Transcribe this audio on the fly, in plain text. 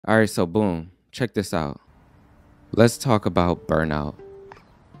Alright, so boom, check this out. Let's talk about burnout.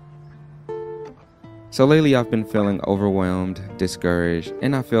 So lately I've been feeling overwhelmed, discouraged,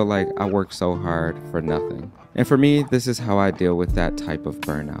 and I feel like I work so hard for nothing. And for me, this is how I deal with that type of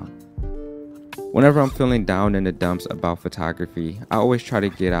burnout. Whenever I'm feeling down in the dumps about photography, I always try to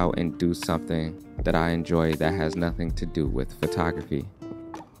get out and do something that I enjoy that has nothing to do with photography.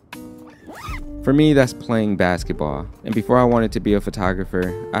 For me, that's playing basketball. And before I wanted to be a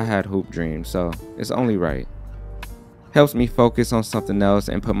photographer, I had hoop dreams, so it's only right. Helps me focus on something else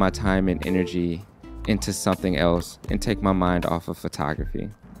and put my time and energy into something else and take my mind off of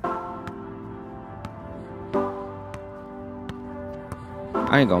photography.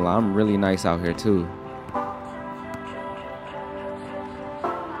 I ain't gonna lie, I'm really nice out here too.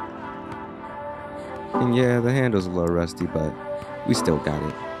 And yeah, the handle's a little rusty, but we still got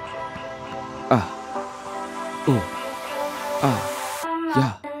it.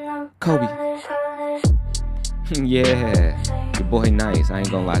 Yeah, Kobe. Yeah, your boy nice, I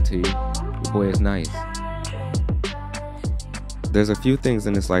ain't gonna lie to you. Your boy is nice. There's a few things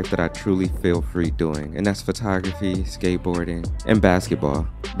in this life that I truly feel free doing, and that's photography, skateboarding, and basketball.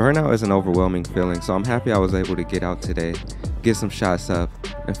 Burnout is an overwhelming feeling, so I'm happy I was able to get out today, get some shots up,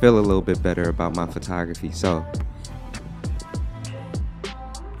 and feel a little bit better about my photography. So,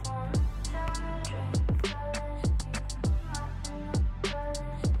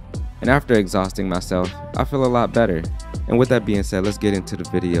 and after exhausting myself, I feel a lot better. And with that being said, let's get into the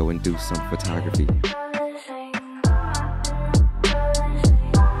video and do some photography.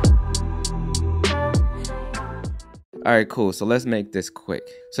 Alright, cool, so let's make this quick.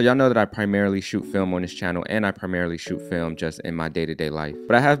 So y'all know that I primarily shoot film on this channel, and I primarily shoot film just in my day-to-day life.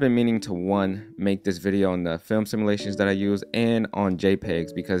 But I have been meaning to make this video on the film simulations that I use and on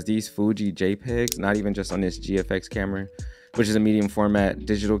Jpegs, because these Fuji Jpegs, not even just on this GFX camera, which is a medium format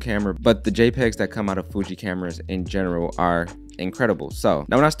digital camera, but the Jpegs that come out of Fuji cameras in general are incredible. So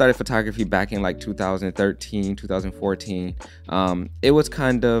now when I started photography back in like 2013, 2014, it was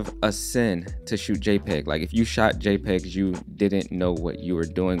kind of a sin to shoot JPEG. Like if you shot JPEGs, you didn't know what you were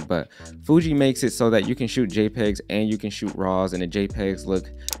doing, but Fuji makes it so that you can shoot JPEGs and you can shoot RAWs, and the JPEGs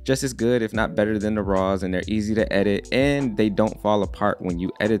look just as good, if not better than the RAWs, and they're easy to edit and they don't fall apart when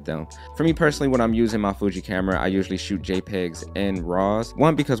you edit them. For me personally, when I'm using my Fuji camera, I usually shoot JPEGs and RAWs.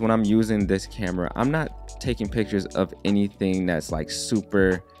 One, because when I'm using this camera, I'm not taking pictures of anything that's like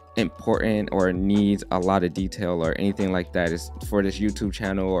super important or needs a lot of detail or anything like that. It's for this YouTube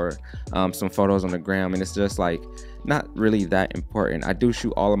channel or some photos on the gram, and it's just like not really that important. I do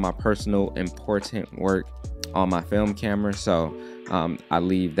shoot all of my personal important work on my film camera, so I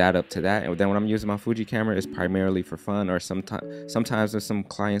leave that up to that. And then when I'm using my Fuji camera, it's primarily for fun, or sometimes there's some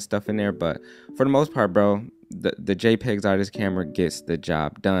client stuff in there, but for the most part, bro, the JPEGs out of this camera gets the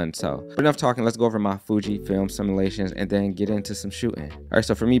job done. So but enough talking, let's go over my FujiFilm simulations and then get into some shooting. All right,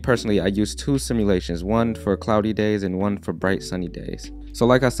 so for me personally, I use two simulations, one for cloudy days and one for bright sunny days. So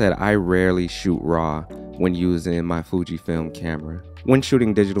like I said, I rarely shoot RAW when using my FujiFilm camera. When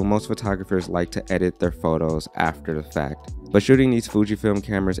shooting digital, most photographers like to edit their photos after the fact. But shooting these Fujifilm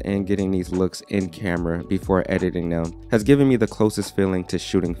cameras and getting these looks in camera before editing them has given me the closest feeling to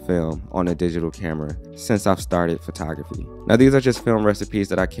shooting film on a digital camera since I've started photography. Now these are just film recipes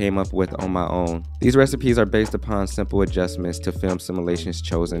that I came up with on my own. These recipes are based upon simple adjustments to film simulations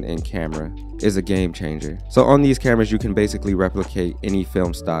chosen in camera. It's a game changer. So on these cameras, you can basically replicate any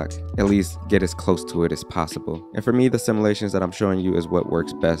film stock, at least get as close to it as possible. And for me, the simulations that I'm showing you is what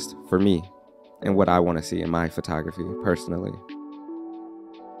works best for me and what I want to see in my photography personally.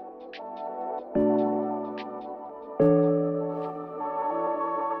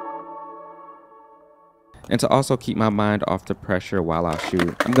 And to also keep my mind off the pressure while I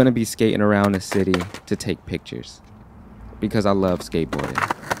shoot, I'm going to be skating around the city to take pictures because I love skateboarding.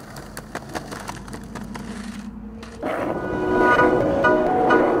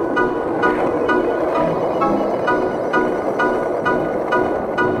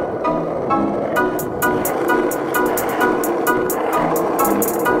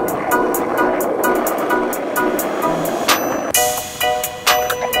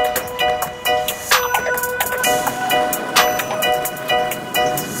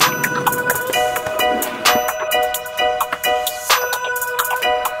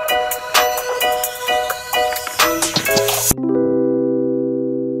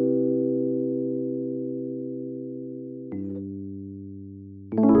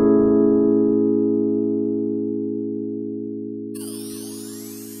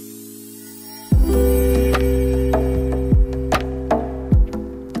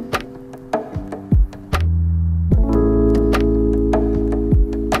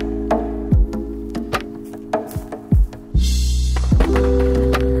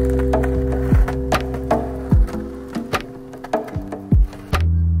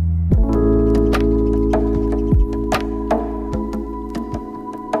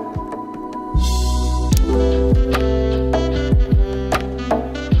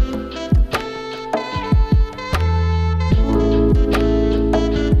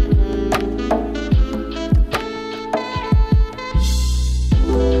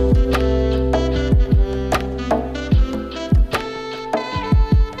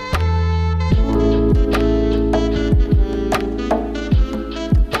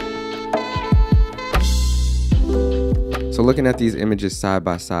 looking at these images side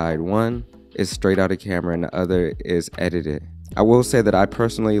by side, one is straight out of camera and the other is edited. I will say that I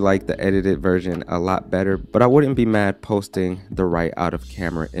personally like the edited version a lot better, but I wouldn't be mad posting the right out of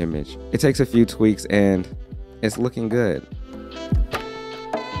camera image. It takes a few tweaks and it's looking good.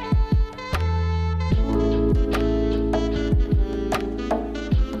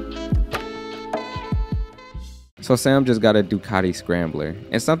 So Sam just got a Ducati Scrambler,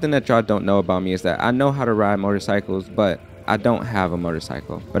 and something that y'all don't know about me is that I know how to ride motorcycles, but I don't have a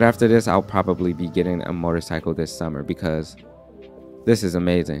motorcycle. But after this, I'll probably be getting a motorcycle this summer because this is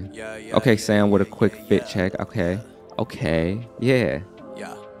amazing. Okay, Sam, with a quick fit check. Okay, yeah.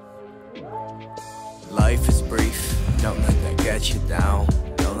 Life is brief, don't let that get you down.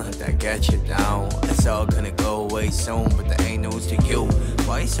 Don't let that get you down. It's all gonna go away soon, but there ain't news to you.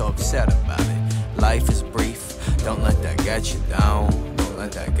 Why you so upset about it? Life is brief, don't let that get you down. Don't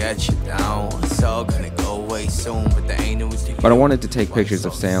let that get you down. It's all gonna go away soon, but there ain't news to you. But I wanted to take pictures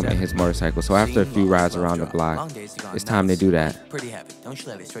of Sam and his motorcycle, so after a few rides around the block, it's time to do that. Pretty heavy, don't you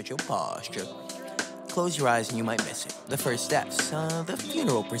let it stretch your posture. Close your eyes and you might miss it. The first steps, the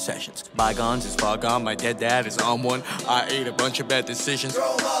funeral processions. Bygones is far gone, my dead dad is on one. I ate a bunch of bad decisions.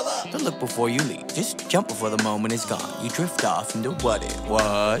 Don't look before you leave, just jump before the moment is gone. You drift off into what it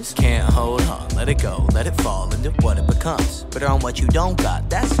was. Can't hold on, let it go, let it fall into what it becomes. Better on what you don't got,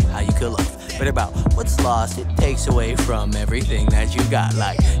 that's how you could love. Better about what's lost, it takes away from everything that you got.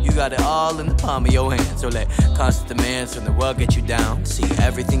 Like, you got it all in the palm of your hand. So let constant demands from the world get you down. See,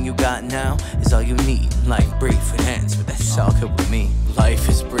 everything you got now is all you need. Life brief, it ends, but that's all good with me. Life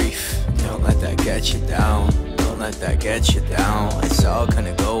is brief, don't let that get you down. Don't let that get you down. It's all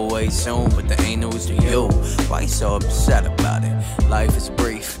gonna go away soon, but there ain't news to you. Why you so upset about it? Life is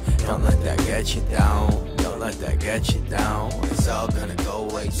brief, don't let that get you down. Don't let that get you down. It's all gonna go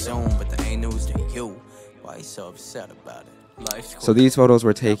away soon, but there ain't news to you. Why you so upset about it? So these photos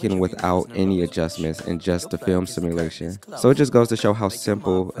were taken without any adjustments in just the film simulation. So it just goes to show how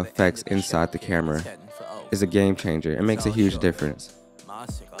simple effects inside the camera is a game changer. It makes a huge difference. I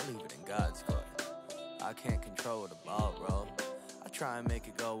can't control the ball, bro. I try and make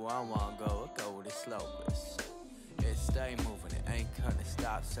it go where I want to go. It go with it slow, but it stay moving. It ain't gonna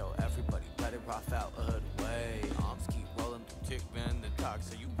stop. So everybody better off out of the way. Arms keep rolling through tick, man, the talk.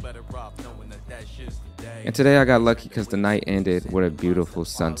 So you better off knowing that that shit's the day. And today I got lucky because the night ended with a beautiful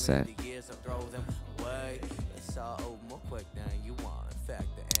sunset. It's all over more quick than you want. In fact,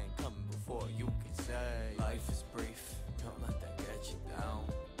 the end coming before you can say. Life is brief. Don't let that get you down.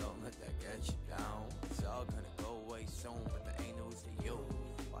 Don't let that get you down. It's all gonna go away soon, but there ain't news to you.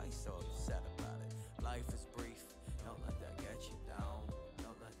 Why you so upset about it? Life is brief. Don't let that get you down.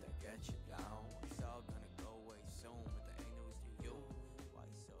 Don't let that get you down. It's all gonna go away soon, but there ain't news to you. Why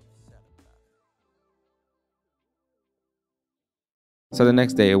you so upset about it? So the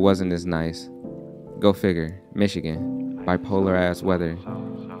next day it wasn't as nice. Go figure, Michigan, bipolar ass weather.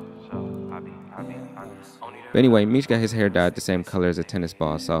 But anyway, Meech got his hair dyed the same color as a tennis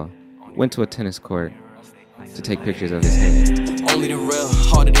ball, so went to a tennis court to take pictures of his hair. Only the real,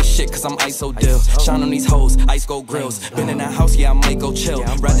 harder this shit cause I'm ISO deal. Shine on these hoes, ice gold grills. Been in that house, yeah I might go chill.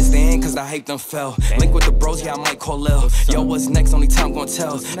 Rather stay in cause I hate them fell. Link with the bros, yeah I might call Lil. Yo, what's next, only time gon'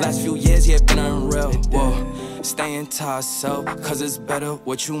 tell. Last few years, yeah, been unreal. Whoa, staying to ourselves cause it's better,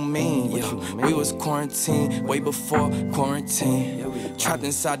 what you mean? Yeah, we was quarantined way before quarantine. Trapped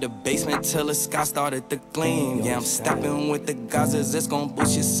inside the basement till the sky started to gleam. Yeah, I'm stepping with the Gazas, it's gon'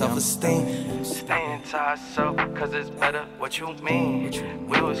 boost your self-esteem. Staying to ourselves cause it's better, what you mean?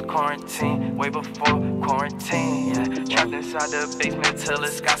 We was quarantined way before quarantine. Yeah, trapped inside the basement till the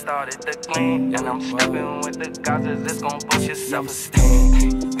sky started to gleam. And I'm stepping with the Gazas, it's gon' boost your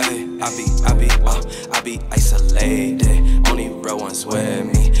self-esteem. Hey, I be isolated. Only real ones with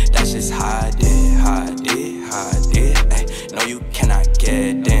me. That's just how I did. Ay, no, you cannot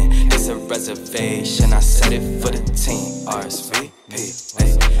get in. It's a reservation. I set it for the team. RSVP.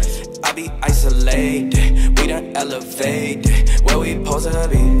 Ay, I be isolated. We done elevated. Where we supposed to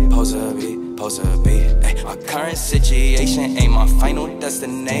be. Ay, my current situation ain't my final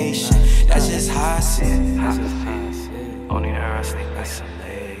destination. That's just how I see it. Only her I stay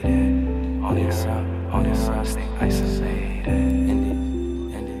isolated. Only her I stay isolated.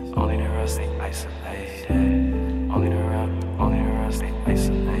 Only her I stay isolated. Only her I stay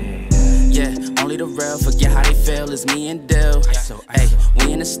isolated. Yeah, only the real forget how they feel. It's me and Dill. Hey,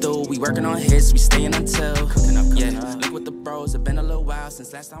 we in the stool, we working on hits, we staying until. Yeah, look what the bros. It's been a little while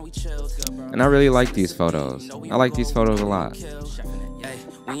since last time we chilled. And I really like these photos. I like these photos a lot. Hey,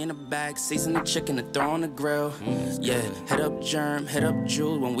 we in the back, season the chicken to throw on the grill. Yeah, hit up Germ, hit up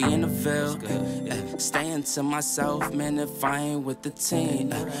Jules when we in the field. Yeah, staying to myself, man, if I ain't with the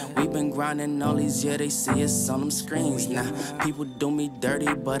team. We been grinding all these years, they see us on them screens. Now, people do me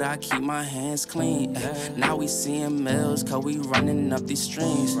dirty, but I keep my hands clean. Now we seeing mills, cause we running up these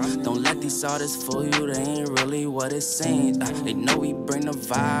streams. Don't let these artists fool you, they ain't really what it seems. They know we bring the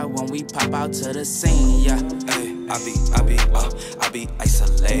vibe when we pop out to the scene, yeah. Hey, I be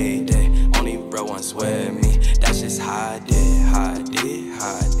isolated. Only real ones with me. That's just how I did.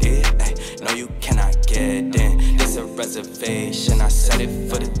 Ay, no, you cannot get in. It's a reservation. I set it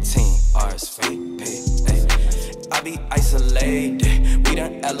for the team. RSVP. Ay, I be isolated. We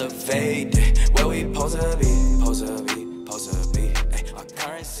done elevated. Where we supposed to be. Ay, my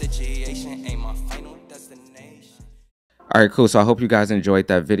current situation ain't my final destination. Alright, cool. So I hope you guys enjoyed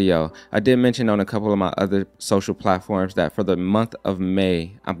that video. I did mention on a couple of my other social platforms that for the month of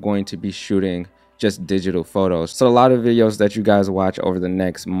May, I'm going to be shooting just digital photos. So a lot of videos that you guys watch over the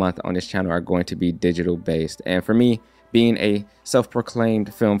next month on this channel are going to be digital based. And for me, being a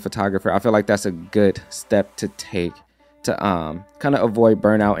self-proclaimed film photographer, I feel like that's a good step to take to kind of avoid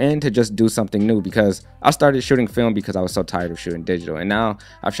burnout and to just do something new, because I started shooting film because I was so tired of shooting digital. And now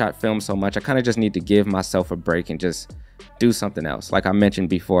I've shot film so much, I kind of just need to give myself a break and just do something else. Like I mentioned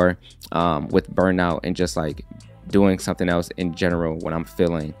before, with burnout and just like doing something else in general when I'm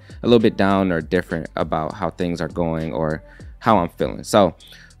feeling a little bit down or different about how things are going or how I'm feeling. So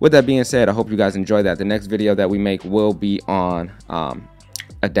with that being said, I hope you guys enjoy that. The next video that we make will be on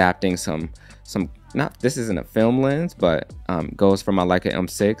adapting some not, this isn't a film lens, but goes from my Leica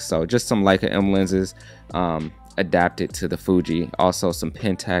M6. So just some Leica M lenses adapted to the Fuji. Also some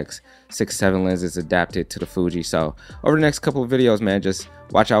Pentax 6-7 lenses adapted to the Fuji. So over the next couple of videos, man, just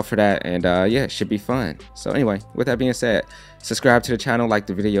watch out for that. And yeah, it should be fun. So anyway, with that being said, subscribe to the channel, like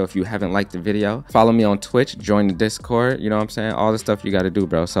the video if you haven't liked the video. Follow me on Twitch, join the Discord, you know what I'm saying? All the stuff you got to do,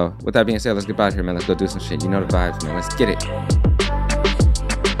 bro. So with that being said, let's get out of here, man. Let's go do some shit. You know the vibes, man. Let's get it.